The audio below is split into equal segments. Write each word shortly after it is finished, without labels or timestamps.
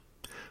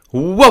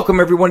Welcome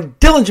everyone,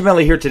 Dylan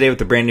Gemelli here today with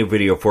a brand new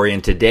video for you,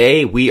 and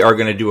today we are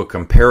going to do a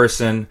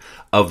comparison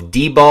of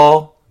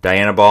D-ball,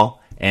 Dianabol,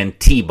 and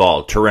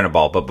T-ball,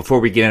 Turinabol. But before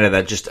we get into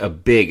that, just a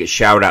big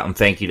shout out and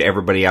thank you to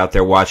everybody out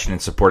there watching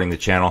and supporting the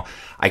channel.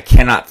 I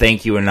cannot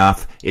thank you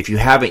enough. If you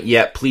haven't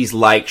yet, please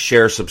like,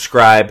 share,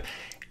 subscribe.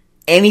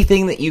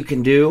 Anything that you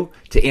can do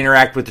to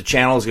interact with the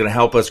channel is going to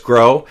help us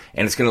grow,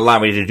 and it's going to allow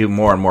me to do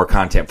more and more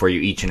content for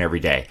you each and every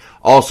day.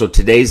 Also,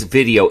 today's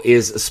video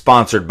is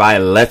sponsored by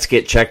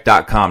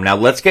LetsGetChecked.com. Now,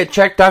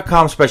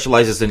 LetsGetChecked.com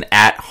specializes in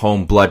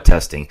at-home blood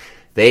testing.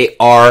 They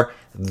are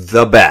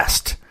the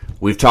best.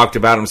 We've talked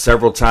about them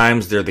several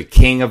times. They're the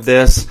king of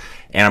this,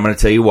 and I'm going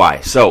to tell you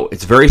why. So,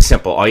 it's very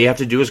simple. All you have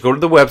to do is go to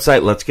the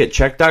website,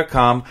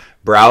 LetsGetChecked.com,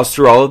 browse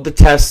through all of the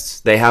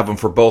tests. They have them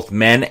for both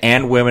men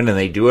and women, and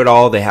they do it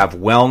all. They have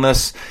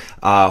wellness,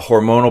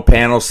 hormonal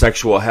panels,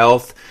 sexual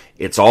health.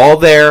 It's all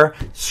there.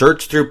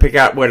 Search through, pick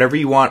out whatever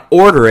you want,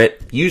 order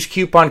it. Use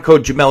coupon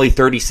code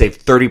Gemelli30,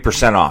 save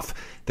 30% off.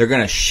 They're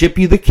going to ship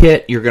you the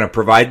kit. You're going to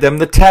provide them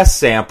the test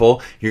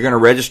sample. You're going to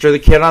register the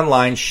kit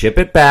online, ship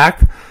it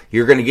back.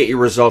 You're going to get your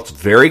results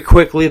very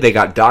quickly. They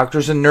got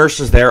doctors and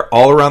nurses there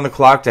all around the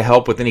clock to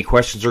help with any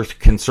questions or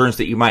concerns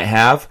that you might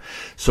have.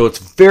 So it's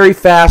very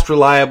fast,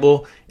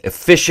 reliable,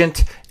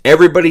 efficient.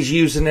 Everybody's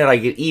using it. I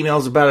get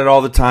emails about it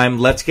all the time.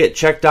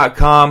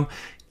 LetsGetChecked.com.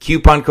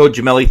 Coupon code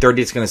Gemelli30.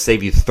 It's going to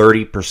save you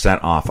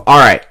 30% off. All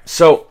right.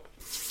 So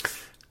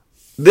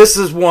this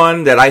is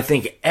one that I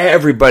think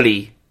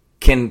everybody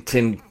can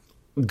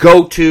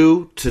go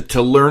to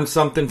learn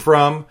something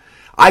from.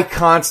 I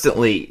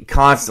constantly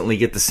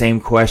get the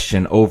same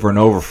question over and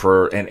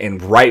over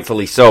and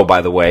rightfully so,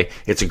 by the way.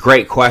 It's a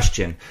great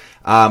question.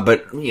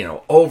 But, you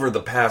know, over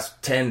the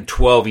past 10,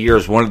 12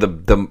 years, one of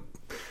the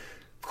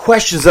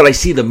questions that I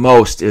see the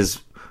most is,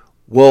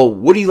 well,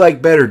 what do you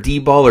like better,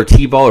 D-ball or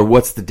T-ball, or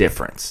what's the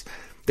difference?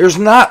 There's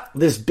not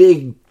this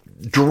big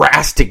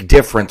drastic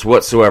difference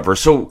whatsoever.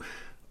 So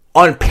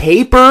on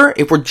paper,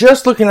 if we're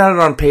just looking at it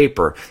on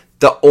paper,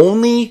 the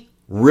only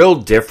real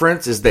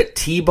difference is that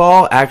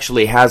T-ball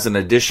actually has an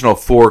additional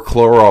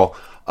 4-chloral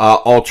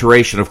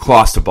alteration of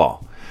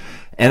clostebol.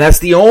 And that's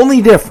the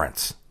only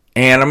difference.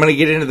 And I'm going to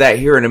get into that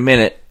here in a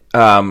minute,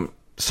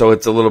 so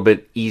it's a little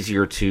bit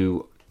easier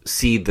to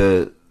see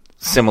the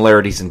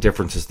similarities and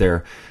differences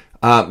there.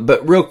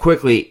 But real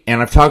quickly,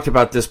 and I've talked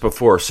about this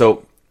before,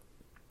 so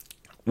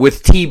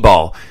with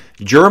T-ball,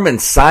 German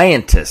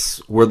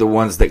scientists were the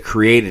ones that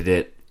created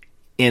it,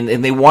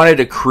 and they wanted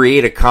to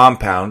create a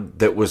compound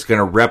that was going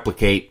to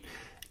replicate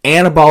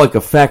anabolic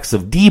effects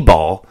of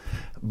D-ball,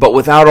 but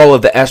without all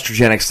of the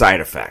estrogenic side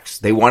effects.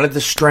 They wanted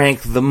the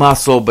strength, the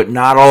muscle, but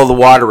not all the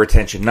water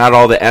retention, not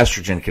all the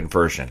estrogen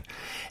conversion.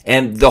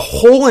 And the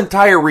whole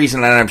entire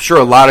reason, and I'm sure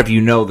a lot of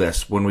you know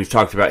this when we've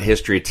talked about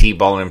history of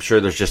T-ball, and I'm sure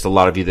there's just a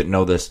lot of you that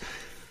know this,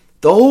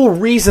 the whole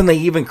reason they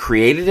even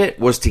created it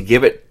was to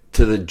give it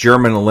to the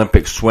German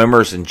Olympic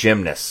swimmers and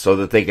gymnasts so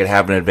that they could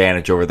have an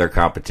advantage over their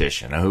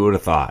competition. Now, who would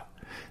have thought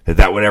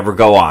that would ever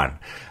go on?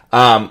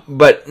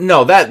 But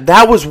no,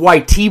 that was why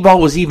T-ball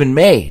was even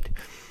made.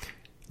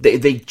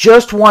 They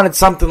just wanted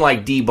something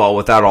like D-ball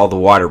without all the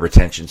water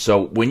retention.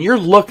 So when you're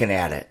looking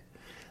at it,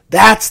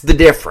 that's the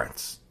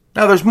difference.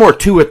 Now, there's more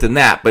to it than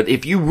that, but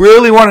if you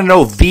really want to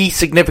know the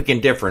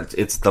significant difference,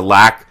 it's the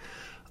lack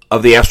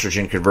of the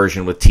estrogen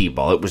conversion with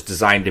T-ball. It was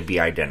designed to be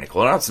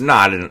identical. Now, it's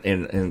not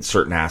in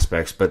certain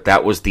aspects, but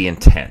that was the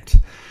intent.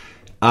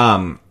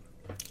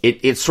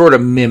 It sort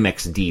of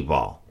mimics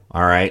D-ball,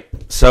 all right?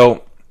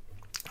 So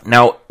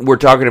now we're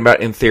talking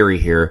about, in theory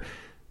here,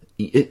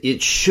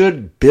 it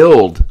should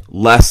build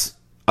less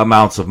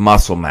amounts of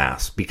muscle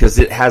mass because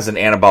it has an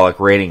anabolic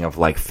rating of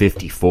like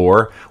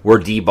 54, where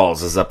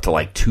D-balls is up to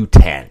like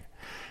 210.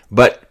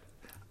 But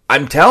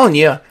I'm telling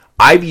you,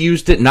 I've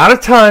used it, not a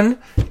ton.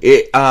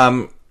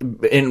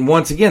 And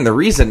once again, the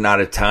reason not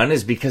a ton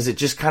is because it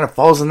just kind of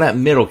falls in that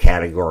middle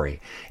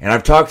category. And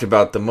I've talked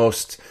about the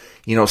most,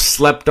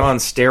 slept on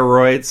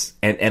steroids,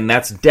 and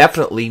that's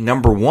definitely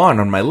number one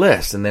on my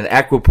list. And then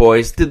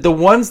equipoise, the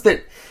ones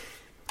that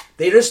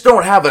they just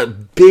don't have a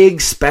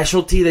big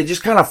specialty. They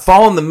just kind of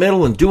fall in the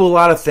middle and do a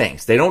lot of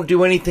things. They don't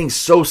do anything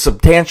so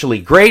substantially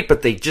great,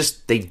 but they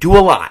do a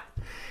lot.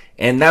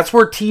 And that's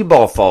where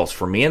T-ball falls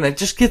for me, and it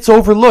just gets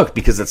overlooked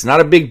because it's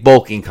not a big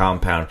bulking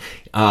compound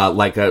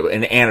like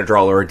an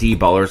Anadrol or a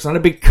D-ball, or it's not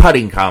a big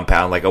cutting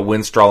compound like a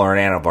Winstrol or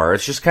an Anavar.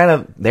 It's just kind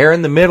of there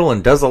in the middle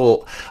and does a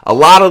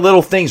lot of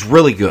little things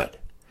really good,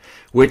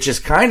 which is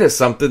kind of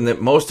something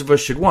that most of us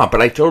should want.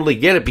 But I totally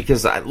get it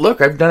because,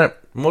 I've done it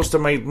most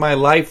of my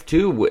life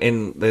too,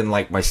 in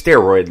like my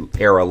steroid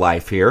era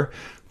life here.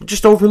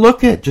 Just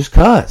overlook it, just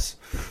cause.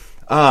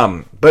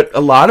 But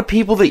a lot of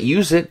people that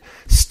use it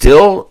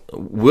still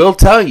will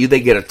tell you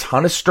they get a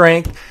ton of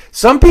strength.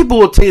 Some people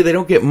will tell you they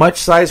don't get much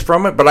size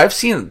from it, but I've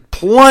seen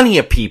plenty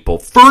of people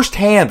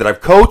firsthand that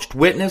I've coached,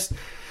 witnessed,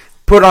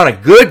 put on a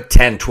good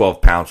 10,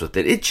 12 pounds with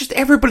it. It's just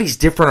everybody's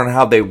different on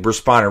how they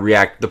respond and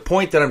react. The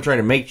point that I'm trying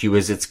to make to you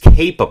is it's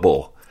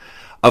capable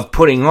of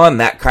putting on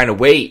that kind of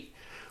weight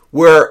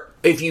where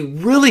if you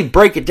really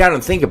break it down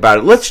and think about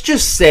it, let's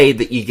just say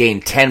that you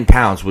gain 10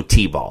 pounds with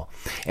T-ball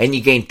and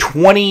you gain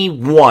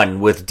 21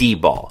 with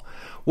D-ball.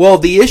 Well,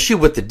 the issue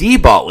with the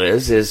D-ball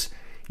is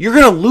you're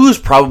going to lose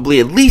probably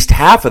at least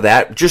half of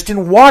that just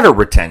in water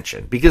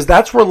retention, because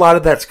that's where a lot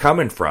of that's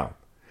coming from.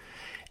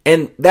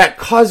 And that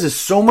causes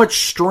so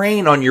much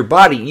strain on your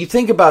body. You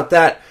think about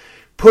that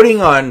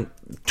putting on,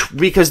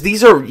 because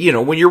these are,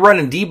 when you're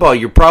running D-ball,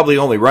 you're probably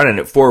only running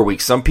it 4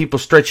 weeks. Some people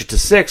stretch it to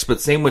 6,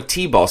 but same with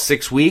T-ball,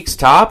 6 weeks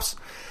tops.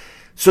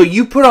 So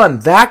you put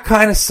on that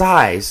kind of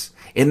size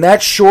in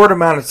that short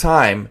amount of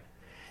time,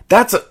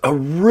 that's a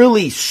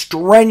really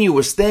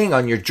strenuous thing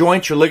on your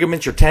joints, your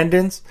ligaments, your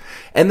tendons.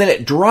 And then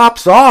it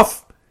drops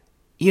off,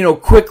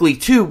 quickly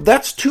too.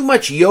 That's too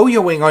much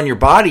yo-yoing on your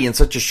body in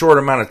such a short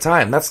amount of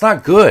time. That's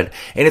not good.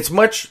 And it's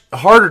much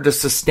harder to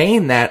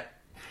sustain that,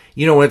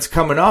 when it's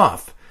coming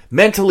off.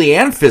 Mentally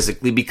and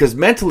physically, because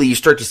mentally you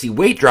start to see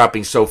weight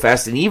dropping so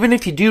fast. And even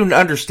if you do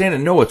understand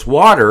and know it's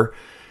water,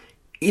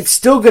 it's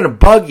still going to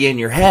bug you in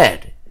your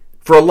head.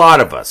 For a lot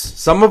of us.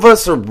 Some of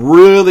us are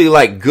really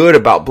good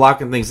about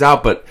blocking things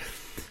out, but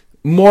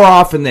more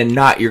often than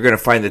not, you're going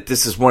to find that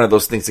this is one of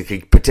those things that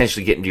could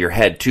potentially get into your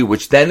head too,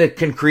 which then it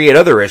can create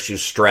other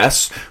issues,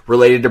 stress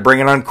related to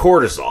bringing on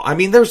cortisol. I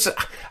mean,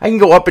 I can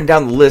go up and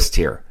down the list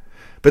here,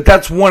 but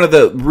that's one of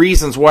the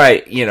reasons why,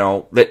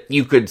 that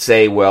you could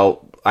say,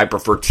 well, I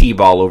prefer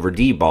T-ball over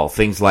D-ball,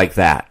 things like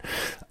that.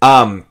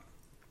 But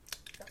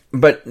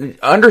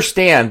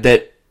understand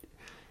that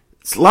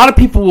a lot of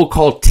people will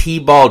call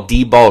T-ball,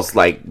 D-balls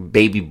like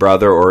baby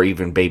brother or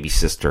even baby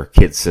sister,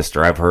 kid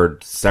sister. I've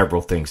heard several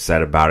things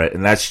said about it,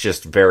 and that's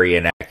just very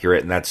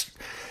inaccurate. And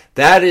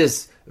that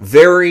is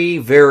very,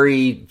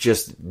 very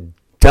just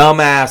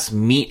dumbass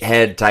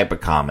meathead type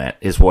of comment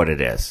is what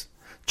it is.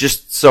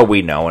 Just so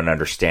we know and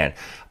understand.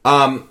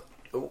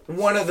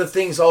 One of the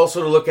things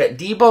also to look at,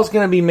 D-ball is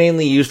going to be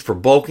mainly used for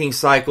bulking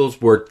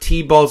cycles, where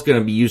T-ball is going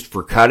to be used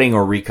for cutting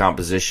or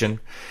recomposition.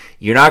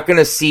 You're not going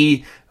to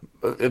see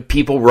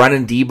people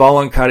running D-ball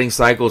on cutting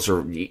cycles,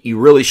 or you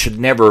really should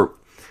never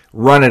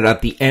run it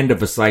at the end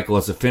of a cycle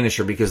as a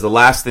finisher, because the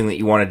last thing that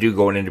you want to do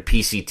going into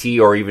PCT,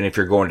 or even if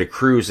you're going to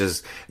cruise,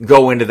 is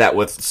go into that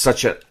with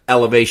such an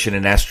elevation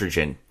in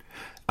estrogen.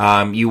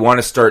 You want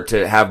to start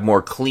to have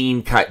more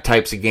clean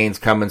types of gains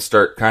come and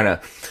start kind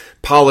of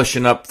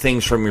polishing up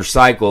things from your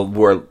cycle,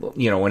 where, an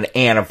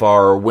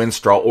Anavar or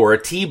Winstrol or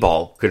a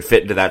T-ball could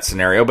fit into that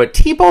scenario. But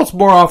T-ball is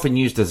more often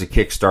used as a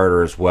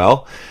Kickstarter as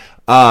well.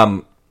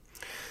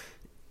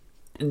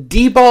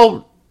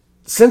 D-ball,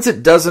 since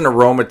it doesn't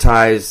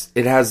aromatize,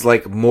 it has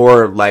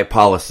more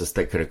lipolysis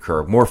that could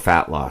occur, more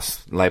fat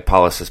loss,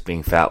 lipolysis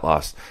being fat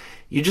loss.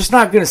 You're just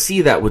not going to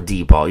see that with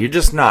D-ball. You're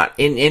just not.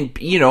 And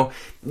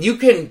you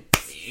can,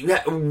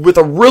 with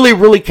a really,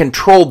 really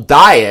controlled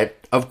diet,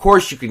 of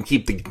course you can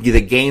keep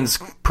the gains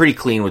pretty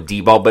clean with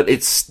D-ball, but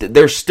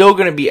there's still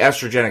going to be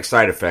estrogenic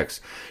side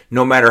effects,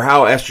 no matter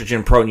how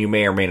estrogen prone you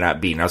may or may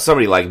not be. Now,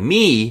 somebody like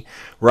me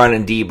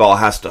running D-ball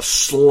has to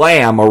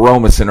slam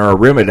Aromasin or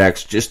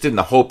Arimidex just in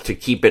the hope to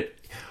keep it,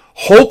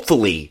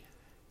 hopefully,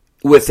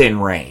 within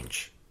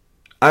range.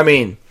 I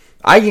mean,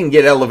 I can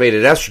get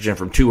elevated estrogen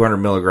from 200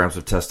 milligrams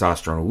of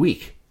testosterone a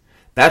week.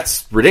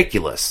 That's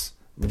ridiculous.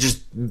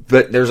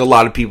 But there's a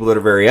lot of people that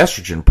are very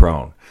estrogen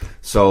prone.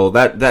 So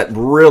that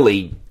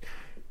really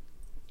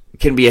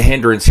can be a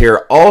hindrance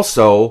here.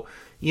 Also,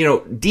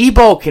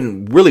 D-ball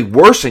can really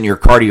worsen your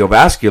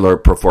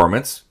cardiovascular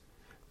performance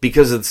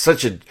because it's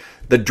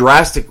the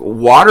drastic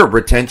water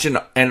retention.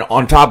 And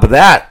on top of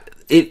that,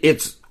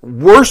 it's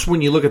worse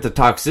when you look at the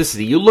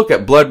toxicity. You look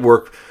at blood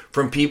work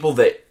from people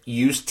that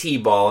use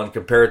T-ball and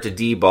compare it to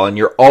D-ball, and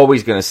you're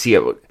always going to see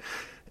it.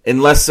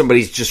 Unless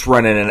somebody's just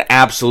running an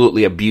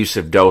absolutely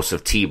abusive dose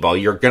of T-ball,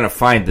 you're going to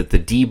find that the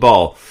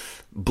D-ball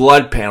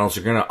blood panels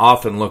are going to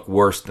often look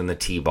worse than the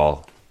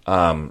T-ball.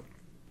 I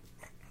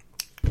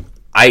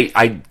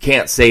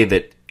can't say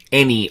that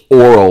any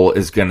oral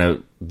is going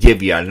to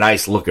give you a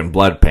nice looking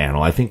blood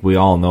panel. I think we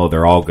all know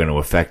they're all going to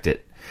affect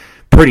it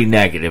pretty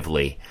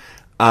negatively.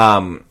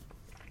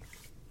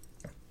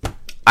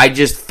 I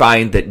just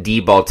find that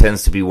D-ball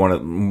tends to be one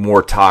of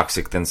more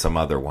toxic than some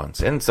other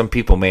ones. And some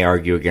people may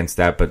argue against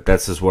that, but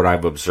that's just what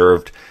I've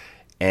observed.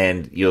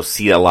 And you'll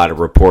see a lot of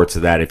reports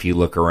of that if you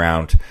look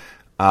around.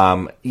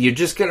 You're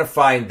just going to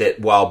find that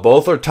while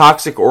both are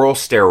toxic oral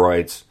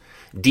steroids,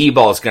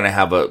 D-ball is going to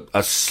have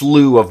a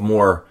slew of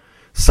more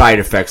side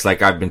effects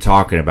like I've been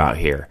talking about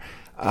here.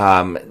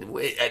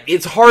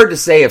 It's hard to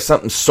say if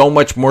something's so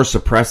much more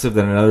suppressive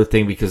than another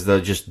thing because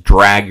they'll just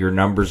drag your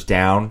numbers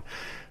down.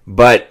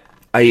 But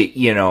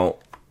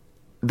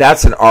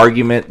that's an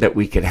argument that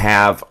we could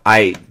have.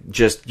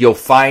 You'll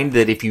find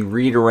that if you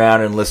read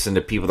around and listen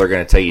to people, they're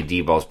going to tell you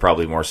D-ball is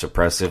probably more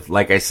suppressive.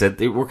 Like I said,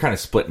 we're kind of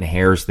splitting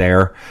hairs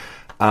there.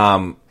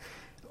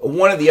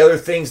 One of the other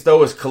things,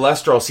 though, is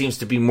cholesterol seems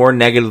to be more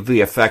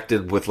negatively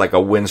affected with like a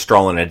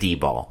Winstrol and a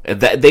D-ball.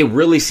 They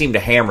really seem to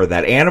hammer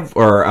that.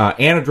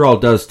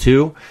 Anadrol does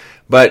too.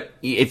 But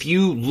if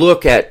you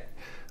look at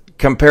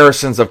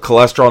comparisons of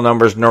cholesterol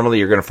numbers, normally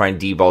you're going to find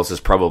D-balls is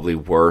probably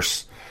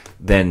worse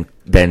than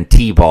than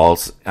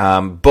T-balls.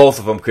 Both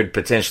of them could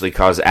potentially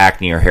cause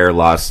acne or hair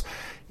loss.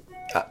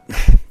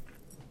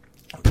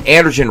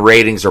 Androgen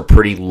ratings are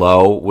pretty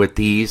low with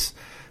these.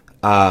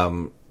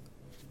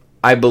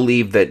 I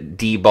believe that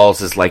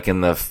D-balls is like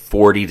in the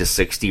 40 to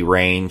 60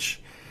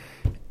 range,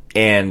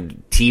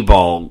 and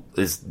T-ball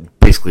is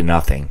basically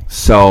nothing.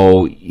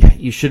 So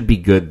you should be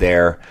good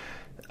there.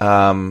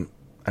 I'm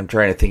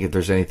trying to think if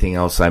there's anything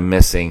else I'm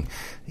missing.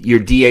 Your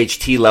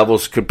DHT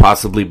levels could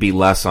possibly be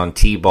less on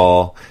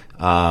T-ball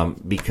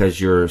because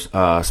your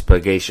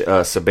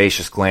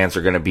sebaceous glands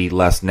are going to be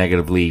less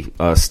negatively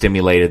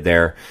stimulated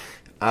there.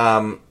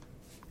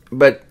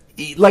 But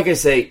like I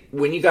say,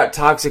 when you got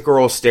toxic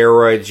oral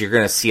steroids, you're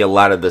going to see a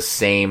lot of the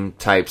same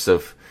types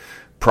of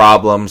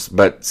problems,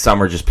 but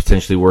some are just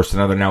potentially worse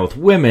than others. Now with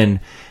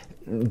women,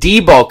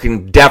 D-ball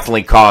can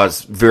definitely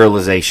cause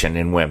virilization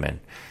in women.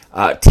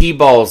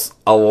 T-ball's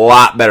a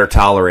lot better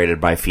tolerated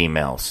by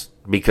females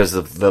because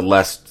of the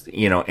less,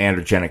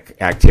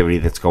 androgenic activity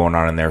that's going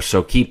on in there.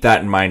 So keep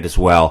that in mind as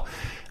well.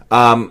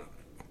 But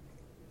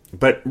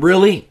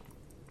really,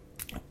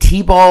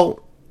 T-ball,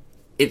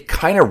 it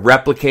kind of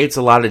replicates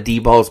a lot of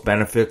D-ball's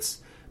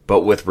benefits,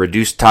 but with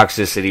reduced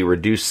toxicity,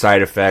 reduced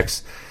side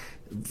effects.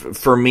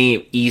 For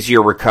me,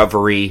 easier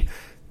recovery.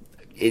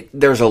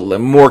 There's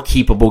more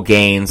keepable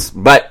gains,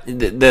 but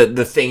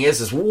the thing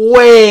is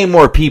way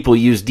more people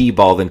use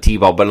D-ball than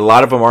T-ball, but a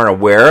lot of them aren't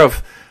aware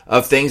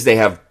of things. They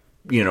have,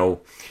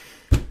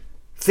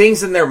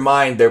 things in their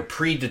mind. They're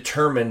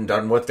predetermined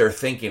on what they're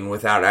thinking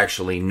without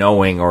actually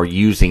knowing or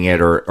using it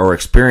or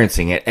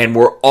experiencing it, and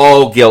we're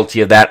all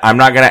guilty of that. I'm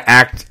not going to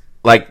act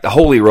like the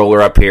holy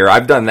roller up here.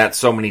 I've done that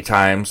so many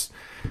times.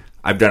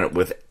 I've done it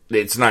with,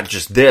 it's not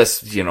just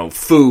this,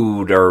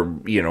 food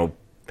or,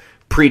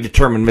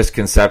 predetermined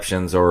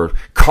misconceptions, or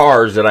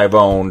cars that I've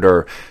owned,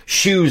 or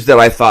shoes that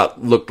I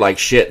thought looked like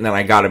shit, and then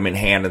I got them in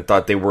hand and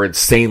thought they were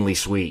insanely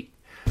sweet.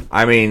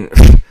 I mean,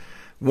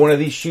 one of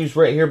these shoes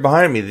right here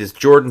behind me, this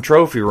Jordan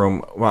Trophy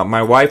Room, well,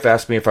 my wife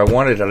asked me if I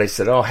wanted it. I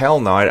said, oh, hell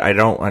no, I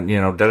don't,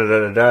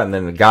 da-da-da-da-da, and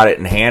then got it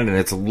in hand, and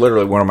it's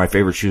literally one of my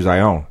favorite shoes I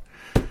own.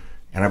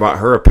 And I bought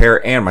her a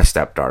pair and my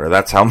stepdaughter.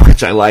 That's how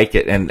much I like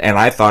it. And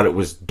I thought it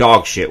was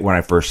dog shit when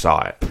I first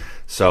saw it.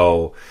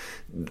 So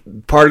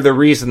part of the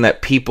reason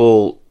that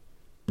people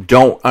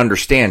don't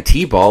understand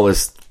T-ball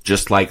is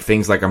just like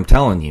things like I'm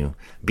telling you.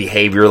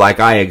 Behavior like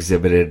I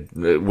exhibited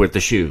with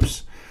the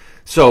shoes.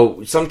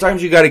 So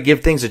sometimes you got to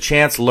give things a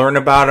chance, learn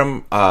about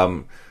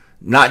them.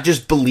 Not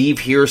just believe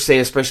hearsay,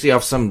 especially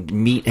off some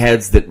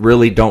meatheads that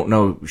really don't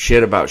know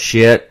shit about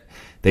shit.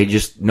 They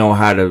just know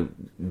how to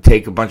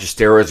take a bunch of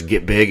steroids and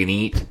get big and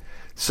eat.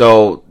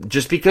 So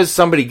just because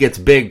somebody gets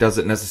big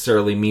doesn't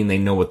necessarily mean they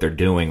know what they're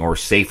doing or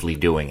safely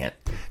doing it.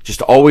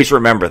 Just always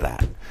remember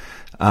that.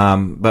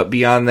 But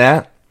beyond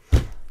that,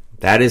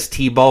 that is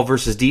T-ball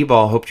versus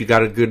D-ball. Hope you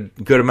got a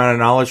good amount of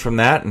knowledge from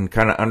that and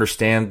kind of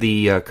understand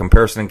the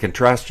comparison and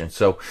contrastion.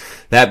 So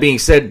that being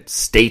said,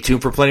 stay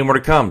tuned for plenty more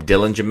to come.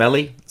 Dylan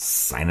Gemelli,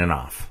 signing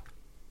off.